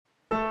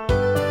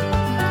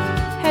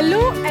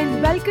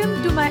and welcome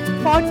to my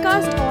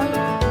podcast on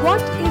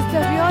what is the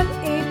real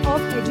aim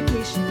of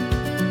education.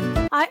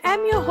 I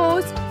am your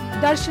host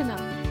Darshana,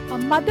 a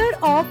mother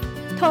of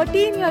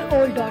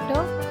 13-year-old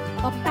daughter,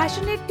 a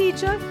passionate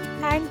teacher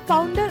and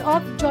founder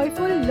of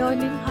Joyful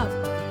Learning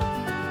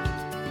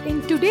Hub.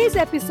 In today's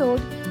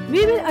episode,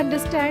 we will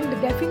understand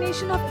the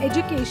definition of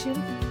education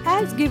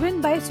as given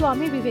by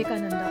Swami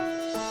Vivekananda.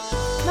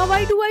 Now,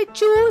 why do I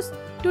choose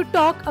to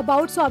talk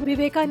about Swami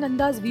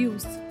Vivekananda's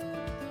views?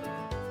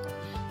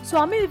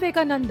 Swami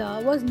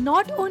Vivekananda was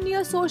not only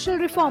a social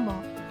reformer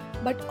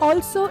but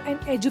also an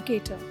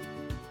educator.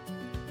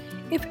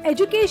 If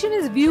education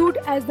is viewed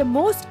as the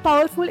most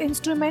powerful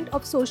instrument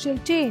of social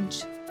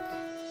change,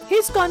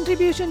 his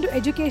contribution to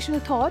educational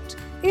thought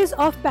is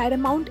of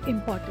paramount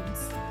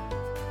importance.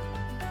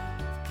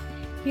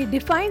 He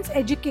defines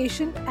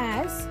education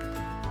as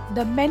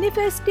the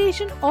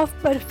manifestation of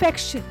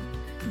perfection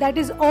that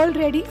is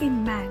already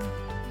in man.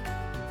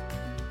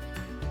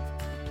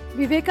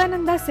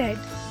 Vivekananda said,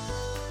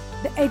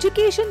 "The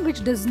education which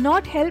does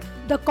not help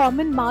the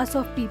common mass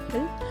of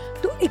people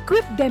to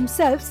equip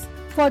themselves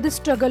for the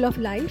struggle of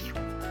life,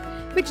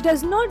 which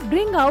does not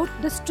bring out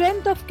the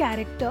strength of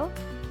character,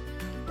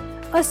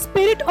 a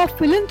spirit of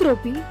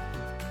philanthropy,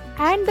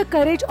 and the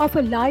courage of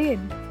a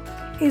lion,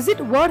 is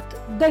it worth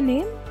the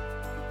name?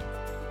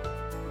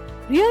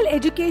 Real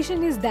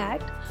education is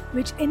that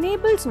which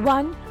enables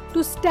one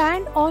to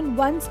stand on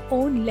one's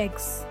own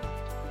legs.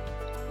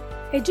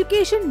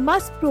 Education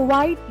must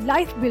provide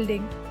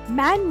life-building,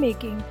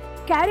 man-making,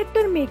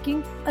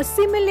 character-making,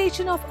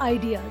 assimilation of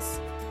ideas.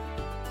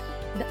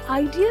 The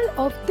ideal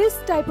of this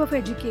type of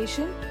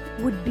education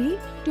would be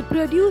to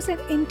produce an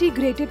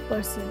integrated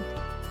person."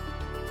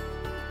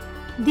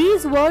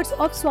 These words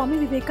of Swami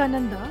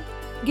Vivekananda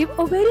give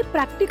a very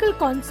practical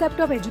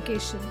concept of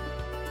education.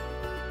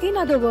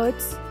 In other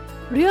words,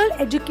 real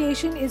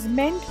education is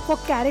meant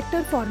for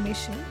character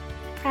formation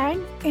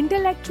and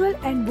intellectual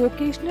and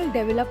vocational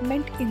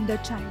development in the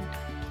child.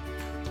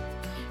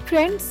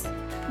 Friends,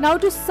 now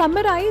to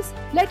summarize,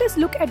 let us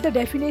look at the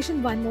definition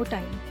one more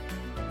time.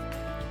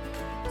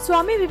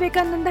 Swami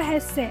Vivekananda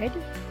has said,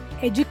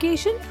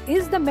 education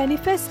is the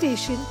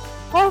manifestation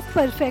of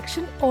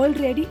perfection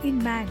already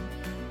in man.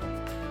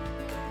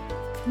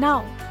 Now,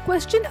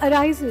 question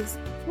arises,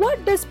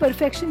 what does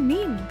perfection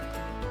mean?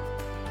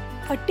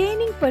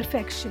 Attaining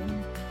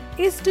perfection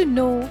is to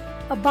know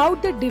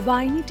about the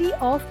divinity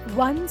of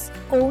one's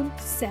own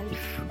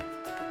self.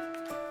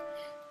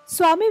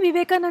 Swami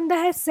Vivekananda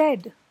has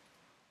said,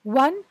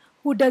 one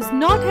who does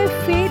not have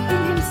faith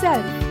in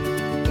himself,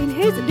 in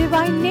his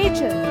divine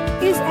nature,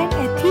 is an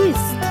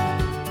atheist.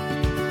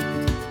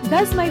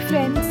 Thus, my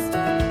friends,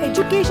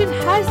 education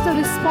has the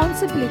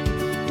responsibility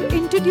to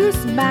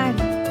introduce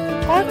man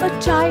or a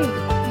child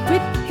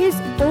with his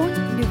own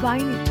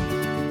divinity.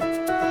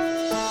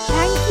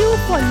 Thank you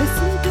for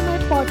listening to my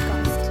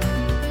podcast.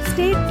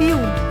 Stay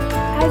tuned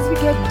as we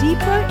get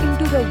deeper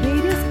into the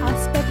various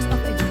aspects of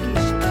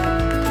education.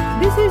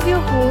 This is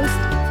your host,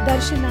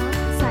 Darshana.